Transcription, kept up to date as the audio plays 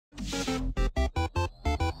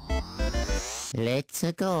Let's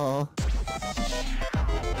go.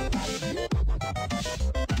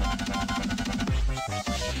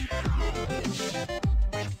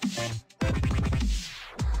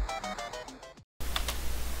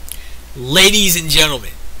 Ladies and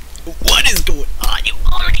gentlemen, what is going on? You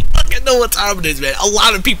already fucking know what time it is, man. A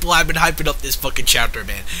lot of people have been hyping up this fucking chapter,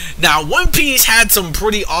 man. Now, One Piece had some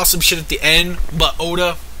pretty awesome shit at the end, but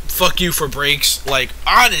Oda, fuck you for breaks. Like,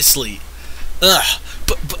 honestly, ugh.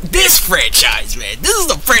 But this franchise, man, this is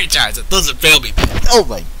the franchise that doesn't fail me, man. Oh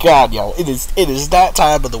my god, yo, it is that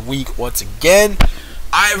time of the week once again.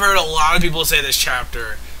 I've heard a lot of people say this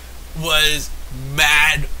chapter was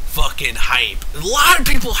mad fucking hype. A lot of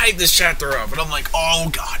people hype this chapter up, and I'm like, oh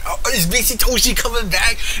god, is Toshi coming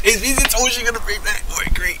back? Is Toshi gonna bring back more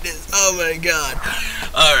greatness? Oh my god.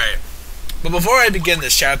 Alright, but before I begin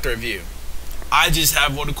this chapter review, I just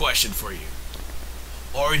have one question for you.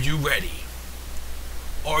 Are you ready?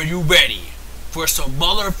 Are you ready for some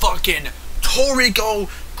motherfucking Toriko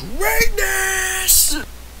greatness?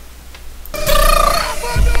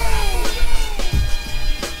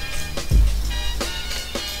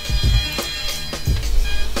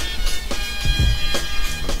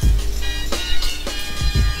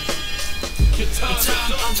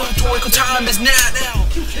 Toriko time is now.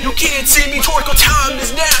 You can't see me, Toriko time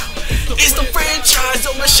is now. It's the franchise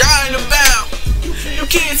I'm shine about. You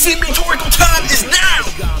can't see me, Toriko time is now.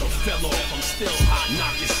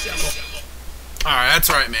 Alright, that's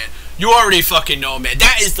right, man. You already fucking know, man.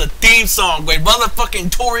 That is the theme song when motherfucking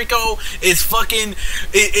Toriko is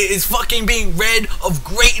fucking being read of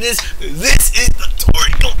greatness. This is the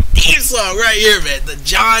Toriko theme song right here, man. The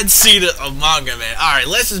John Cena of manga, man. Alright,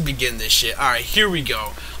 let's just begin this shit. Alright, here we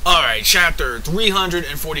go. Alright, chapter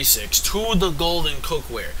 346, To the Golden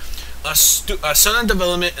Cookware. A sudden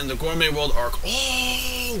development in the Gourmet World arc.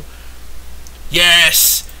 Oh!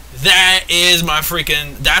 Yes! That is my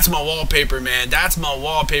freaking, that's my wallpaper, man. That's my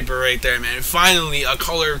wallpaper right there, man. Finally, a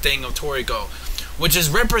color thing of Toriko, which is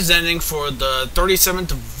representing for the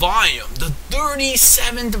 37th volume. The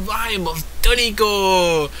 37th volume of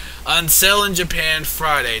Toriko, on sale in Japan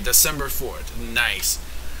Friday, December 4th. Nice.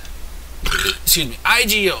 Excuse me.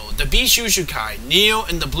 IGO, the Bishushukai, Neo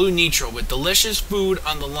and the Blue Nitro with delicious food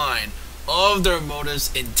on the line of their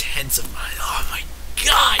motives intensify. Oh my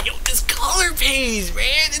god, yo, this color page,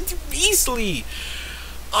 man, it's beastly.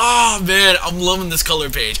 Oh man, I'm loving this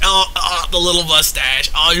color page. Oh, the little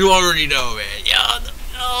mustache. Oh, you already know, man. Yeah.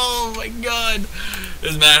 Oh my god,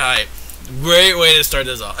 it's mad hype. Great way to start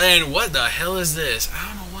this off. And what the hell is this? I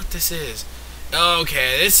don't know what this is.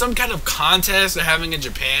 Okay, it's some kind of contest they're having in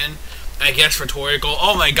Japan, I guess, for Toriko.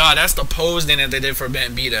 Oh my god, that's the pose thing that they did for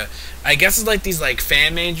Bambita. I guess it's like these like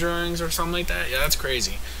fan-made drawings or something like that. Yeah, that's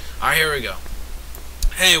crazy. Alright, here we go.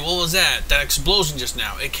 Hey, what was that? That explosion just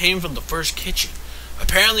now. It came from the first kitchen.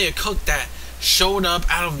 Apparently a cook that showed up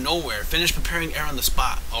out of nowhere finished preparing air on the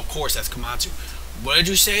spot. Of course, that's Komatsu. What did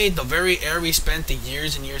you say? The very air we spent the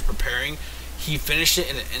years and years preparing, he finished it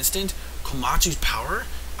in an instant? Komatsu's power?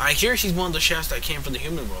 I hear he's one of the chefs that came from the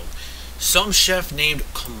human world. Some chef named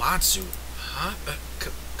Komatsu. Huh?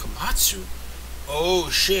 Komatsu? Oh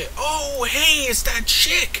shit. Oh hey, it's that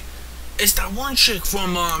chick. It's that one chick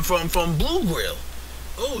from Blue Grill.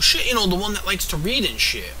 Oh shit, you know, the one that likes to read and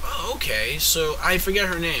shit. Oh, okay, so I forget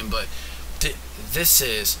her name, but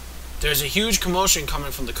there's a huge commotion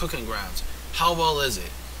coming from the cooking grounds. How well is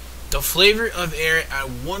it? The flavor of air at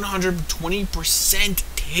 120%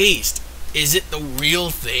 taste. Is it the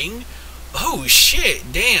real thing? Oh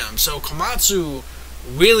shit, damn. So Komatsu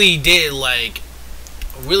really did like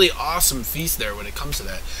a really awesome feast there when it comes to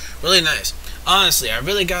that. Really nice. Honestly, I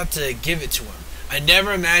really got to give it to him. I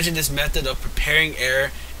never imagined this method of preparing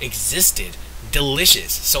air existed.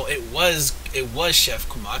 Delicious. So it was Chef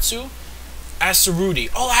Komatsu. Asaruti.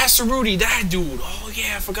 Oh, Asaruti, that dude. Oh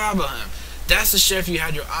yeah, I forgot about him. That's the chef you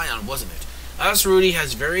had your eye on, wasn't it? Asaruti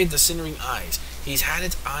has very discerning eyes. He's had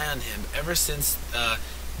its eye on him ever since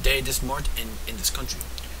they disembarked in this country.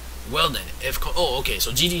 Well then, so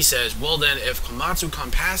GG says, well then, if Komatsu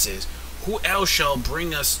passes, who else shall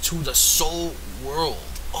bring us to the soul world?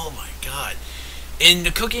 Oh my god. In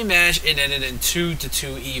the cooking match, it ended in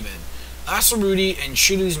 2-2 even. Asaruti and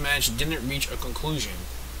Shiru's match didn't reach a conclusion.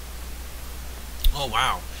 Oh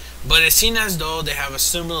wow. But it seemed as though they have a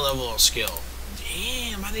similar level of skill.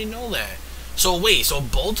 Damn, I didn't know that. So wait, so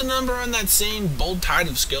both of them are on that same bold tide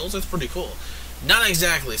of skills? That's pretty cool. Not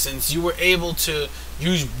exactly, since you were able to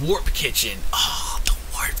use Warp Kitchen. Oh, the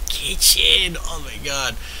Warp Kitchen. Oh my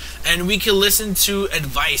god. And we can listen to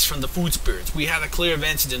advice from the food spirits. We had a clear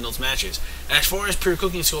advantage in those matches. As far as pure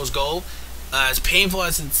cooking skills go, As painful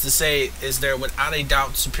as it's to say, is there without a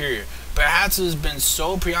doubt superior. Perhaps it has been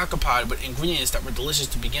so preoccupied with ingredients that were delicious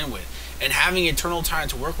to begin with, and having eternal time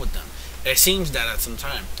to work with them. It seems that at some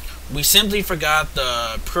time, we simply forgot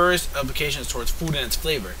the purest applications towards food and its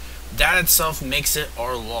flavor. That itself makes it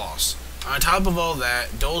our loss. On top of all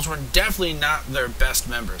that, those were definitely not their best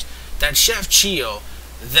members. That Chef Chio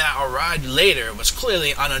that arrived later was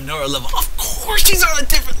clearly on another level. Of course she's on a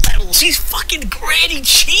different level. She's fucking Granny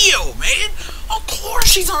Chio, man. Of course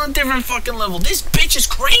she's on a different fucking level. This bitch is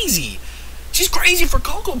crazy. She's crazy for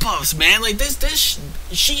Cocoa Puffs, man. Like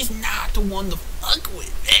she's not the one to fuck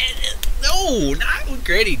with, man. No, not with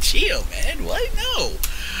Granny Chio, man. What? No.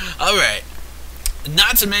 Alright.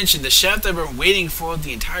 Not to mention the chef that we're waiting for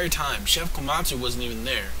the entire time. Chef Komatsu wasn't even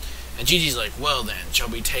there. And Gigi's like, well then, shall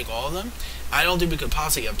we take all of them? I don't think we could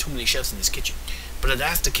possibly have too many chefs in this kitchen. But if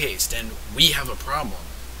that's the case, then we have a problem.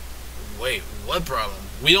 Wait, what problem?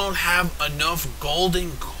 We don't have enough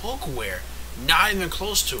golden cookware. Not even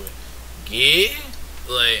close to it. Yeah?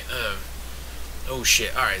 Like, oh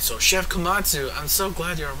shit. Alright, so Chef Komatsu, I'm so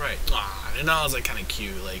glad you're alright. Aw, and I was like kinda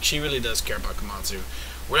cute. Like, she really does care about Komatsu.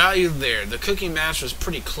 Without you there, the cooking match was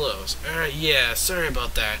pretty close. Alright, yeah, sorry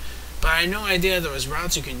about that. But I had no idea there was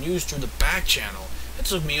routes you can use through the back channel. It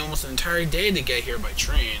took me almost an entire day to get here by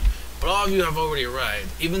train. But all of you have already arrived,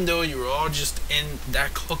 even though you were all just in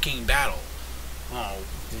that cooking battle. Oh,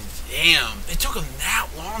 damn. It took them that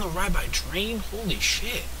long to ride by train? Holy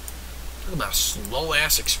shit. Talk about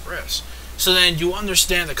slow-ass express. So then you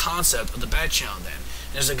understand the concept of the back channel then.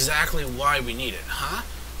 And it's exactly why we need it, huh?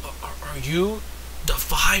 Are you the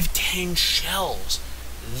 510 shells?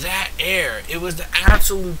 That air, it was the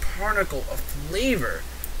absolute particle of flavor,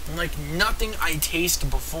 like nothing I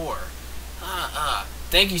tasted before.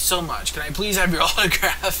 Thank you so much. Can I please have your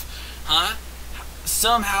autograph? Huh?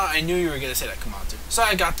 Somehow I knew you were gonna say that, Komatsu, so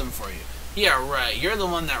I got them for you. Yeah, right. You're the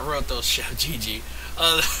one that wrote those, Chef Gigi.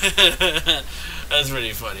 That's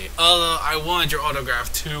pretty funny. Although I wanted your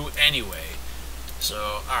autograph too, anyway.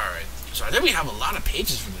 So, alright. So I think we have a lot of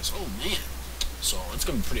pages for this. Oh man. So it's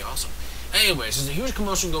gonna be pretty awesome. Anyways, there's a huge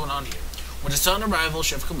commotion going on here. With the sudden arrival of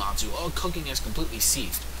Chef Komatsu, all cooking has completely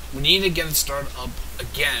ceased. We need to get it started up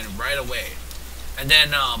again right away. And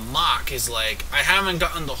then Mock is like, I haven't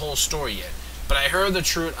gotten the whole story yet, but I heard the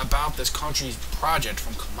truth about this country's project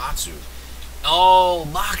from Komatsu. Oh,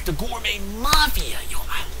 Mock, the gourmet mafia. Yo,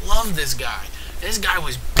 I love this guy. This guy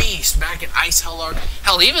was beast back in Ice Hell arc.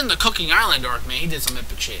 Hell, even the Cooking Island arc, man, he did some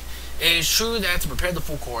epic shit. It is true that to prepare the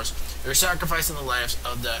full course, you're sacrificing the lives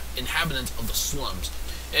of the inhabitants of the slums.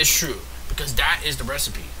 It's true, because that is the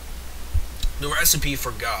recipe. The recipe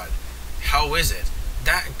for God. How is it?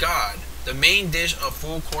 That God, the main dish of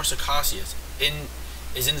full course Acacias,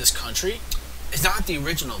 is in this country? It's not the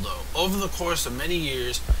original though. Over the course of many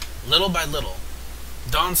years, little by little,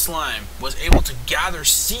 Don Slime was able to gather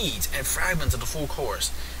seeds and fragments of the full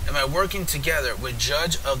course, and by working together with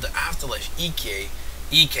Judge of the Afterlife, EK,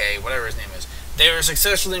 whatever his name is, they are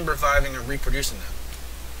successfully reviving and reproducing them.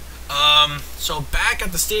 So back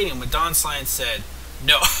at the stadium when Don Slime said,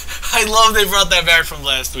 no, I love they brought that back from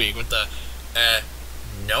last week with the,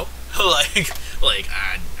 no, no, I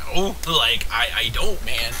don't,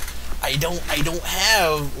 man. I don't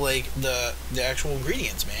have, like, the actual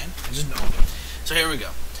ingredients, man. I just don't. So here we go.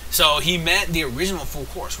 So he meant the original full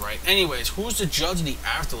course, right? Anyways, who's the judge of the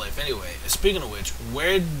afterlife anyway? And speaking of which,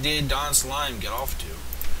 where did Don Slime get off to?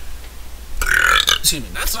 Excuse me,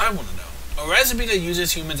 that's what I want to know. A recipe that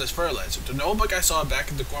uses humans as fertilizer. The notebook I saw back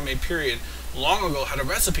in the gourmet period long ago had a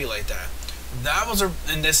recipe like that. That was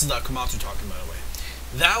and this is the Komatsu talking, by the way.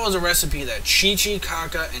 That was a recipe that Chi-Chi,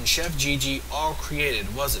 Kaka, and Chef Gigi all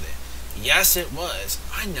created, wasn't it? Yes, it was.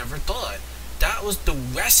 I never thought. That was the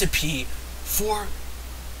recipe for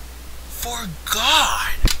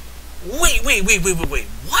God. Wait.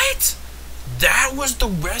 What? That was the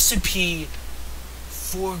recipe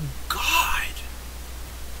for God.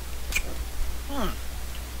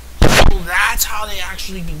 So that's how they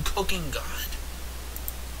actually been cooking God.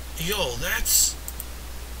 Yo, that's...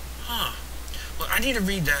 Well, I need to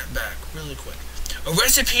read that back really quick. A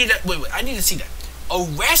recipe that... Wait, I need to see that. A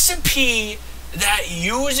recipe that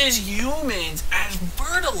uses humans as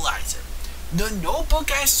fertilizer. The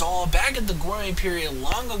notebook I saw back at the gourmet period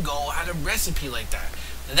long ago had a recipe like that.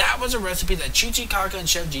 That was a recipe that Chi-Chi, Kaka, and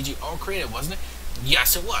Chef Gigi all created, wasn't it?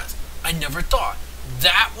 Yes, it was. I never thought.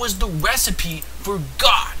 That was the recipe for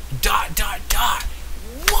God. ...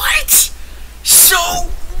 What? So,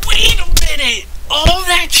 wait a minute. All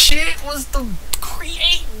that shit was to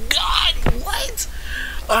create God? What?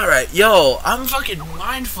 Alright, yo, I'm fucking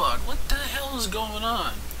mindfucked. What the hell is going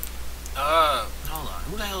on? Hold on.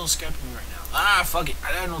 Who the hell is Skyping me right now? Fuck it.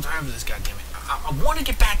 I don't have no time for this, goddammit. I want to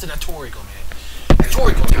get back to that Toriko, man.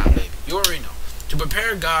 Toriko time, baby. You already know. To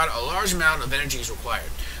prepare God, a large amount of energy is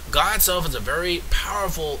required. God itself is a very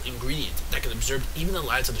powerful ingredient that can absorb even the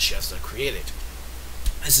lives of the chefs that create it.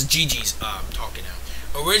 This is Gigi's talking now.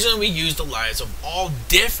 Originally, we used the lives of all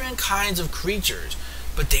different kinds of creatures,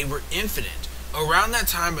 but they were infinite. Around that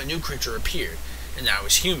time, a new creature appeared, and that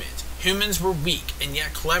was humans. Humans were weak and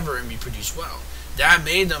yet clever and reproduced well. That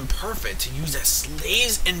made them perfect to use as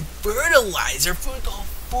slaves and fertilizer for the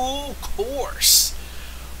full course.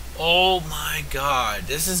 Oh my god,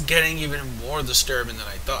 this is getting even more disturbing than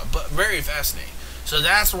I thought, but very fascinating. So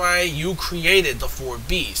that's why you created the 4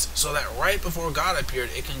 beasts, so that right before God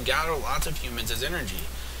appeared, it can gather lots of humans as energy.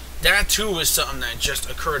 That too was something that just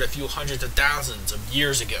occurred a few hundreds of thousands of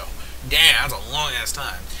years ago. Damn, that's a long ass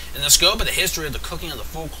time. In the scope of the history of the cooking of the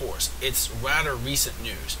full course, it's rather recent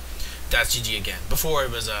news. That's GG again. Before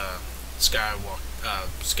it was Sky,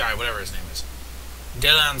 whatever his name is.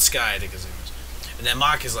 Dylan Sky, I think his name is. And then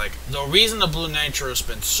Mach is like, the reason the Blue Nitro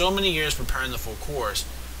spent so many years preparing the full course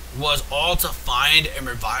was all to find and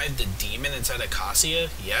revive the demon inside Acacia?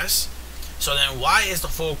 Yes? So then why is the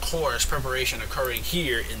full course preparation occurring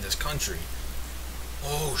here in this country?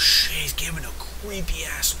 Oh shit, he's giving a creepy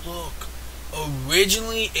ass look.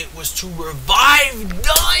 Originally it was to revive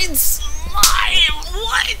Dying Slime!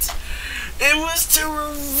 What? It was to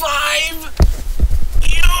revive...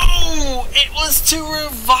 Yo! It was to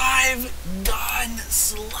revive Dying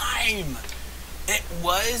Slime! It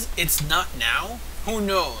was? It's not now? Who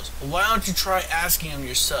knows? Why don't you try asking him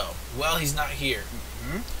yourself? Well, he's not here.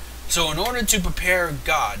 So in order to prepare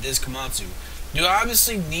God, this Komatsu, you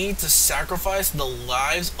obviously need to sacrifice the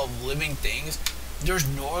lives of living things. There's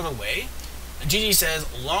no other way. And Gigi says,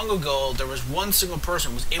 long ago, there was one single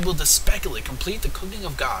person who was able to speculate, complete the cooking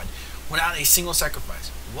of God without a single sacrifice.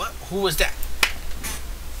 What? Who was that?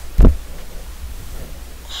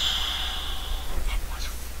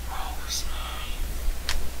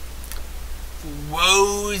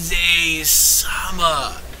 Rose-sama,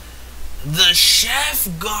 the chef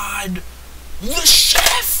god,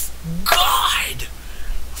 Rose.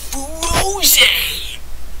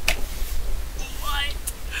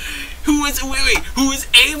 What? Who was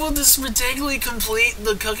able to spectacularly complete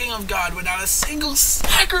the cooking of God without a single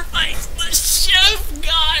sacrifice? The chef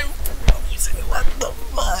god, Rose. What the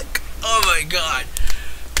fuck? Oh my god.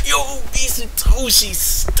 Yo, Misatoshi,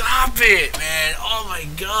 stop it, man. Oh my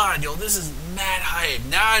god, yo, this is mad hype.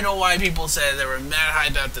 Now I know why people said they were mad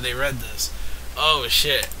hype after they read this. Oh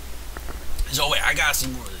shit. So wait, I gotta see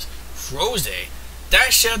more of this. Froze,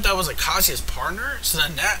 that chef that was Acacia's partner? So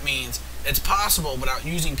then that means it's possible without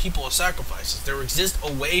using people as sacrifices. There exists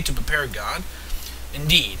a way to prepare God?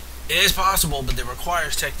 Indeed, it is possible, but it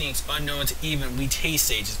requires techniques unknown to even we taste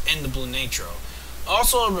sages in the Blue Nitro.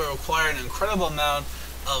 Also, it will require an incredible amount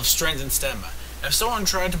of strength and stamina. If someone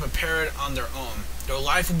tried to prepare it on their own, their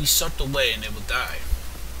life would be sucked away and they would die.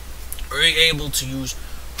 Are you able to use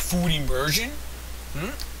food immersion?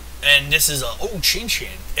 And this is Chin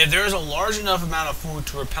Chin. If there is a large enough amount of food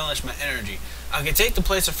to replenish my energy, I can take the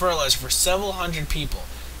place of fertilizer for several hundred people.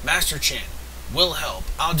 Master Chin will help.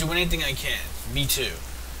 I'll do anything I can. Me too.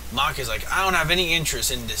 Mach is like, I don't have any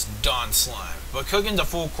interest in this Dawn slime, but cooking the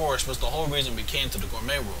full course was the whole reason we came to the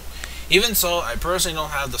gourmet world. Even so, I personally don't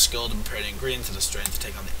have the skill to prepare the ingredients to the strength to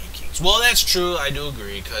take on the 8 Kings. Well, that's true, I do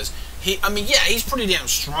agree, because he's pretty damn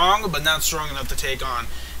strong, but not strong enough to take on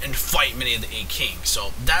and fight many of the 8 Kings.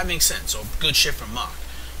 So that makes sense. So good shit from Mach.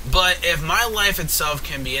 But if my life itself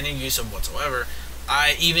can be any use of whatsoever,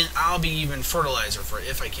 I'll be even fertilizer for it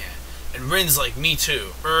if I can. And Rin's like, me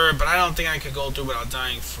too. But I don't think I could go through without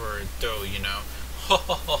dying for it though, you know.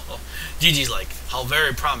 Gigi's like, how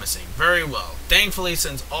very promising. Very well. Thankfully,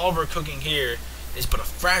 since all we're cooking here is but a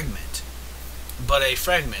fragment of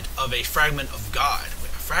a fragment of God.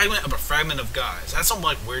 Wait, a fragment of a fragment of God. Is that some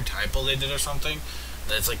like weird typo they did or something?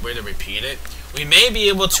 That's like way to repeat it. We may be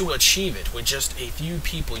able to achieve it with just a few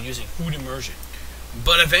people using food immersion.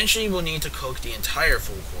 But eventually we'll need to cook the entire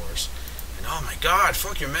full course. And oh my god,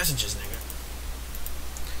 fuck your messages, nigga.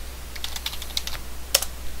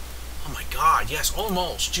 Oh my god, yes,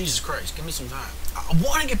 almost. Jesus Christ, give me some time. I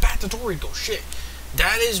want to get back to Toriko, shit.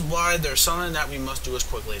 That is why there's something that we must do as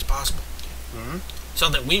quickly as possible.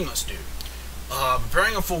 Something we must do.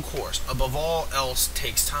 Preparing a full course, above all else,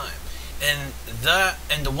 takes time. And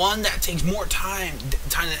the one that takes more time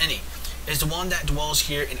than any is the one that dwells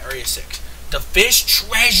here in Area 6. The fish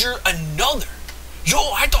treasure another.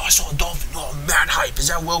 Yo, I thought I saw a dolphin. Oh, mad hype. Is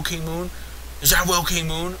that Will King Moon? Is that Will King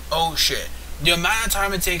Moon? Oh, shit. The amount of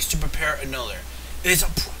time it takes to prepare another is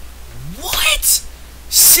what?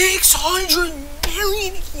 600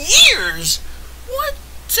 million years? What?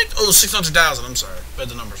 600,000, I'm sorry. Read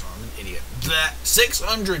the numbers wrong. I'm an idiot. That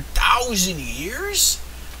 600,000 years?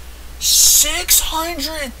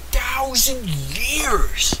 600,000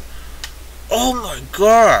 years! Oh my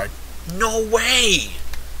god. No way.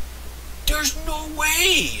 There's no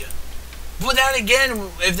way. But then again,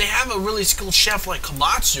 if they have a really skilled chef like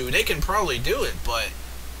Komatsu, they can probably do it, but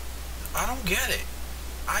I don't get it.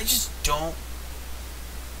 I just don't get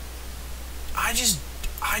it.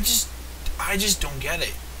 I just don't get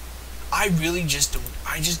it. I really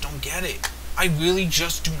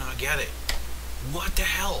just do not get it. What the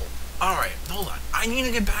hell? Alright, hold on. I need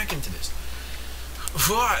to get back into this.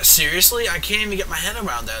 Seriously? I can't even get my head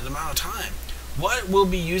around that amount of time. What we'll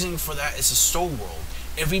be using for that is a soul world.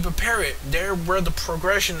 If we prepare it, where the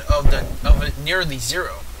progression of it nearly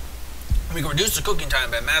zero. We can reduce the cooking time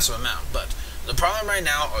by a massive amount, but the problem right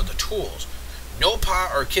now are the tools. No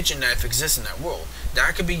pot or kitchen knife exists in that world.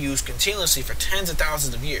 That could be used continuously for tens of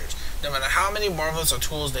thousands of years, no matter how many marvelous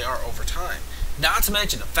tools they are over time. Not to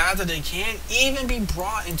mention the fact that they can't even be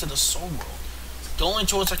brought into the soul world. The only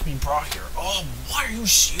tools that can be brought here. Oh, what? Are you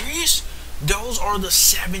serious? Those are the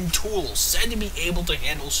 7 tools said to be able to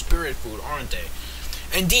handle spirit food, aren't they?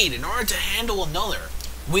 Indeed, in order to handle another,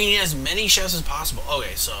 we need as many chefs as possible.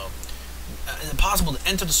 Okay, so it's possible to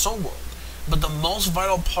enter the soul world. But the most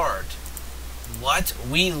vital part, what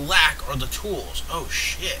we lack are the tools. Oh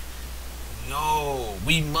shit. Yo,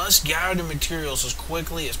 we must gather the materials as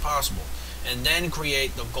quickly as possible and then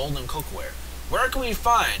create the golden cookware. Where can we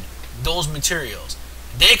find those materials?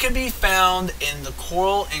 They can be found in the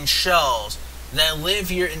coral and shells that live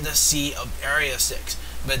here in the sea of Area 6,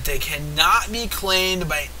 but they cannot be claimed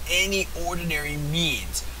by any ordinary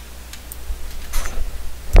means.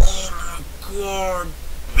 Oh my god.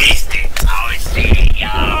 These things always see, yo!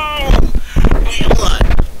 Hold on.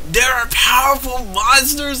 There are powerful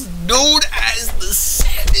monsters known as the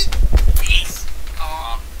 7 Beasts.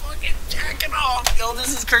 Oh, I'm fucking jacking off. Yo,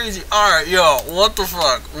 this is crazy. Alright, yo, what the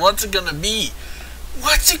fuck? What's it gonna be?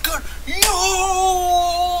 What's it gonna... Yo!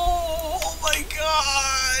 Oh my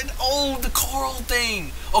god! Oh, the coral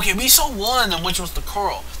thing. Okay, we saw one, which was the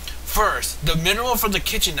coral. First, the mineral for the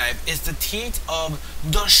kitchen knife is the teeth of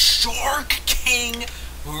the Shark King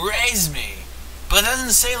Resme. But it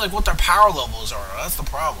doesn't say like what their power levels are. That's the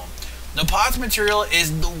problem. The pot's material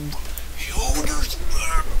is the... Yo, there's...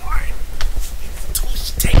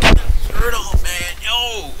 Taking the shirt off, man.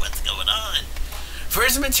 Yo, what's going on?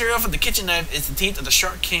 First material for the kitchen knife is the teeth of the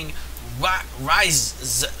Shark King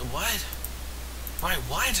Rhizam,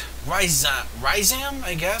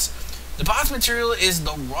 I guess. The pot's material is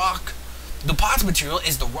the rock. The pot's material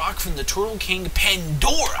is the rock from the Turtle King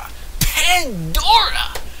Pandora.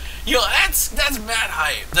 Pandora! Yo, that's mad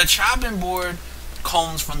hype. The chopping board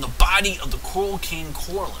comes from the body of the Coral King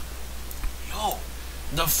Corlin. Yo,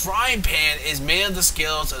 the frying pan is made of the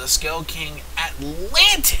scales of the Scale King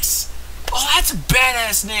Atlantis. Oh, that's a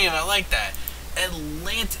badass name. I like that.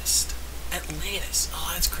 Atlantis.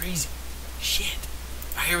 Oh, that's crazy. Shit.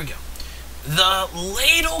 Alright, here we go. The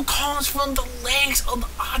ladle comes from the legs of the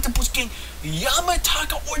Octopus King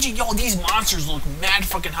Yamataka Orgy. Yo, these monsters look mad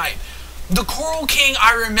fucking hype. The Coral King,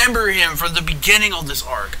 I remember him from the beginning of this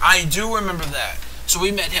arc. I do remember that. So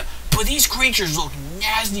we met him. But these creatures look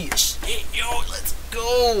nasty as shit. Yo, let's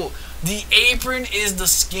go. The apron is the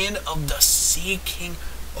skin of the Sea King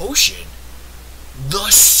Ocean.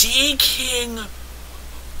 The Sea King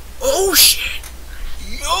Ocean.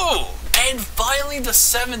 Yo. And finally the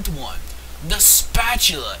 7th one. The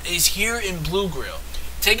spatula is here in Blue Grill.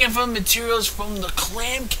 Taken from materials from the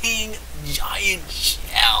Clam King Giant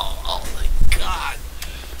Shell. Oh my god.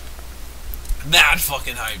 Mad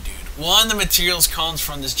fucking hype, dude. One of the materials comes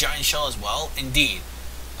from this giant shell as well. Indeed.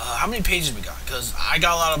 How many pages we got? Because I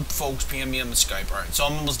got a lot of folks PM me on the Skype. Alright, so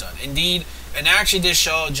I'm almost done. Indeed. And actually this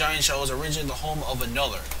shell, giant shell, was originally the home of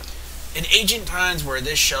another. In ancient times where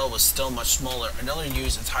this shell was still much smaller, another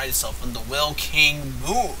used to hide itself from the Whale King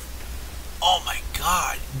Moon. Oh my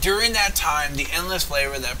god. During that time, the endless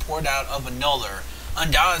flavor that poured out of another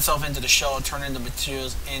undoubted itself into the shell, turning the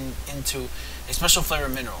materials into a special flavor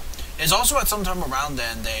mineral. It is also at some time around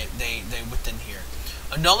then they within here.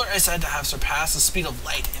 Another is said to have surpassed the speed of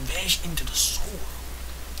light and vanished into the soul world.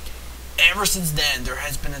 Ever since then, there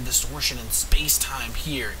has been a distortion in space-time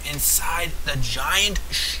here, inside the giant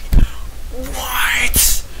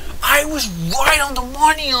What? I was right on the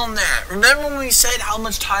money on that. Remember when we said how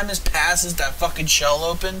much time has passed since that fucking shell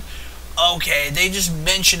opened? Okay, they just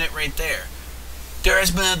mention it right there. There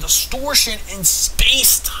has been a distortion in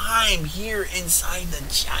space-time here inside the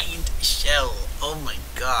giant shell. Oh my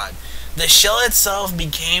god. The shell itself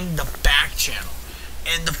became the back channel,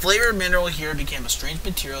 and the flavored mineral here became a strange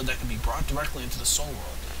material that could be brought directly into the soul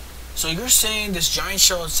world. So you're saying this giant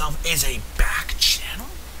shell itself is a back channel?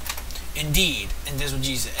 Indeed, and this is what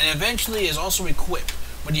Jesus said. And eventually is also equipped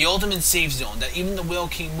with the ultimate safe zone that even the Whale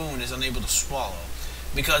King Moon is unable to swallow,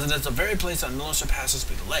 because it is the very place that Nuller surpasses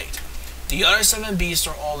speed of light. The other 7 beasts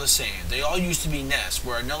are all the same. They all used to be nests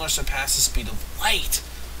where Nuller surpasses speed of light.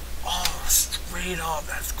 Oh, straight up,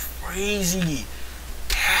 that's crazy.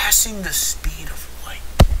 Passing the speed of light.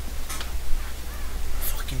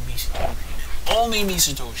 Fucking Misatoshi. Only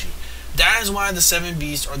Misatoshi. That is why the 7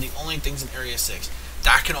 beasts are the only things in Area 6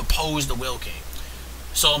 that can oppose the Whale King.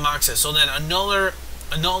 So Mox says, so then another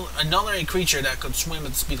a creature that could swim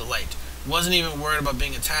at the speed of light wasn't even worried about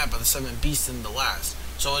being attacked by the 7 beasts in the last.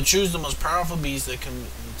 So it chose the most powerful beast that can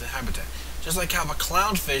the habitat. Just like how a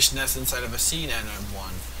clownfish nests inside of a seed and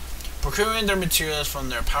one. Procuring their materials from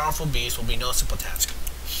their powerful beasts will be no simple task.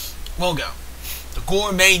 We'll go. The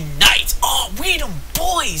Gourmet Knights. Oh, we them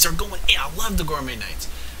boys are going in. I love the Gourmet Knights.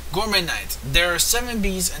 Gourmet Knights. There are 7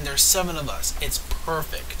 beasts and there's 7 of us. It's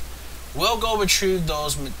perfect. We'll go retrieve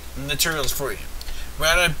those materials for you.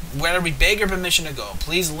 Whether we beg your permission to go,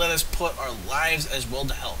 please let us put our lives as well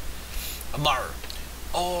to help. Amaru.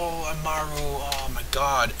 Oh, Amaru. Oh my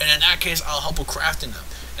god. And in that case, I'll help with crafting them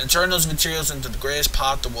and turn those materials into the greatest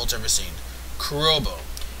pot the world's ever seen. Kurobo.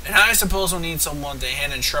 And I suppose we'll need someone to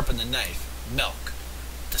hand and sharpen the knife. Milk.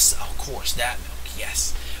 Of course, that milk.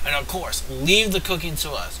 Yes. And of course, leave the cooking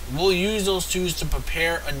to us. We'll use those tools to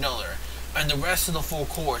prepare a Nuller and the rest of the full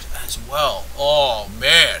course as well. Oh,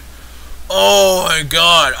 man. Oh, my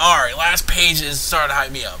God. Alright, last page is starting to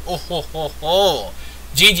hype me up. Oh, ho, ho, ho.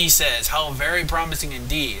 Gigi says, how very promising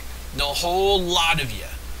indeed. The whole lot of you.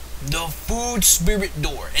 The food spirit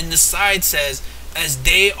door. And the side says, as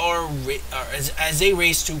they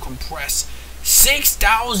race to compress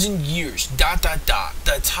 6,000 years, ...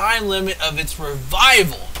 the time limit of its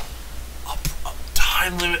revival.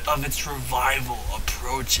 Time limit of its revival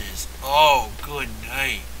approaches. Oh, good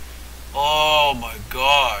night. Oh my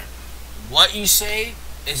god. What you say?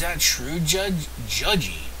 Is that true,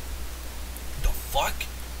 Judgy? The fuck?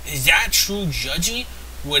 Is that true, Judgy?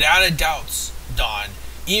 Without a doubt, Don.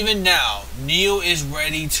 Even now, Neo is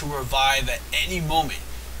ready to revive at any moment.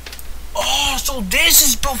 Oh, so this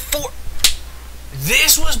is before...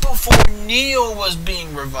 This was before Neo was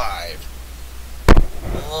being revived.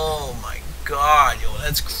 Oh my god, yo,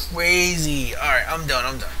 that's crazy. Alright, I'm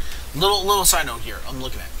done. Little side note here, I'm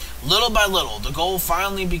looking at. Little by little, the goal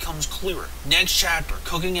finally becomes clearer. Next chapter,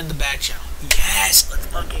 cooking in the back channel. Yes, let's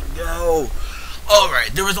fucking go.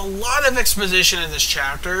 Alright, there was a lot of exposition in this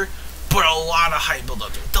chapter, but a lot of hype built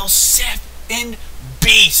up to it. Those 7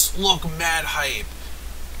 beasts look mad hype.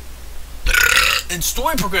 And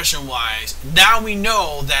story progression wise, now we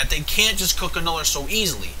know that they can't just cook a Nuller so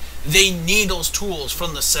easily. They need those tools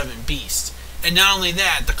from the 7 beasts. And not only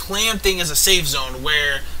that, the clam thing is a safe zone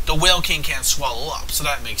where the Whale King can't swallow up, so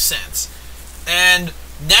that makes sense. And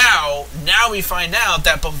now we find out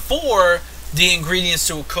that before the ingredients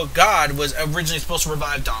to cook God was originally supposed to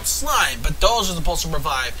revive Don Slime, but those are supposed to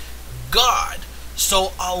revive God.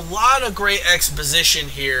 So a lot of great exposition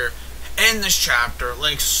here in this chapter,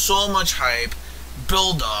 like so much hype,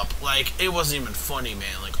 build up, like it wasn't even funny,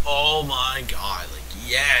 man. Like, oh my god, like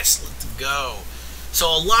yes, let's go. So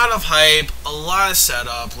a lot of hype, a lot of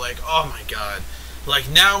setup, like oh my god. Like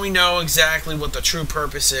now we know exactly what the true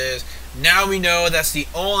purpose is. Now we know that's the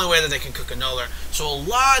only way that they can cook a Nuller. So a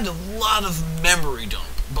lot of memory dump,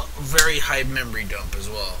 but very hype memory dump as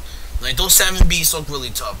well. Like those 7 beasts look really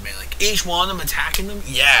tough, man. Like each one of them attacking them,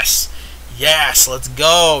 yes. Yes, let's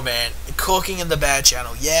go, man. Cooking in the bad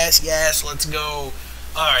channel. Yes, let's go.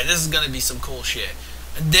 Alright, this is gonna be some cool shit.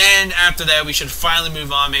 And then after that, we should finally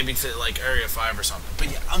move on maybe to like Area 5 or something.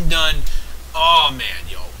 But yeah, I'm done. Oh man,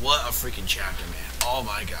 yo, what a freaking chapter, man. Oh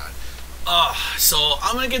my god. So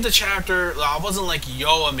I'm gonna give the chapter, I wasn't like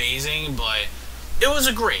yo amazing, but it was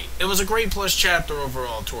a great plus chapter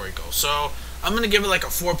overall, Toriko. So I'm gonna give it like a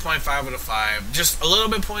 4.5 out of 5. Just a little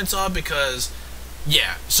bit points off because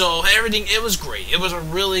yeah, so everything, it was great. It was a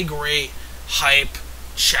really great hype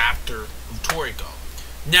chapter of Toriko.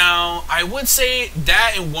 Now, I would say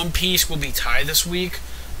that and One Piece will be tied this week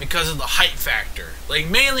because of the hype factor.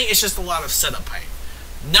 Like, mainly it's just a lot of setup hype.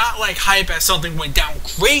 Not like hype as something went down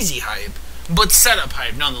crazy hype, but setup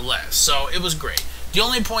hype nonetheless. So, it was great. The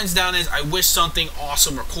only points down is I wish something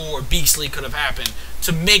awesome or cool or beastly could have happened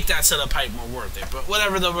to make that setup hype more worth it. But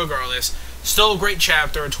whatever though, regardless, still a great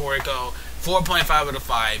chapter of Toriko. 4.5 out of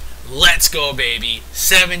 5. Let's go, baby.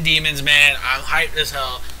 7 demons, man. I'm hyped as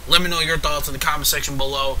hell. Let me know your thoughts in the comment section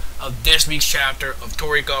below of this week's chapter of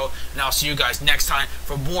Toriko, and I'll see you guys next time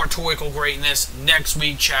for more Toriko greatness. Next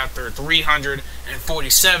week, chapter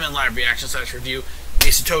 347, live reaction / review. Hey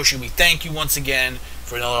Satoshi, we thank you once again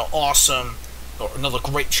for another awesome, or another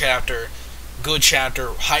great chapter. Good chapter,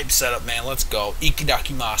 hype setup, man. Let's go.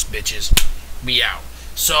 Ikidakimasu, bitches. We out.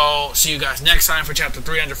 So, see you guys next time for chapter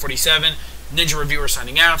 347. Ninja Reviewer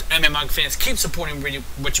signing out. MMA manga fans, keep supporting what you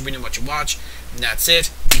read and what you watch. And that's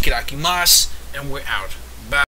it. Ikidakimasu, and we're out.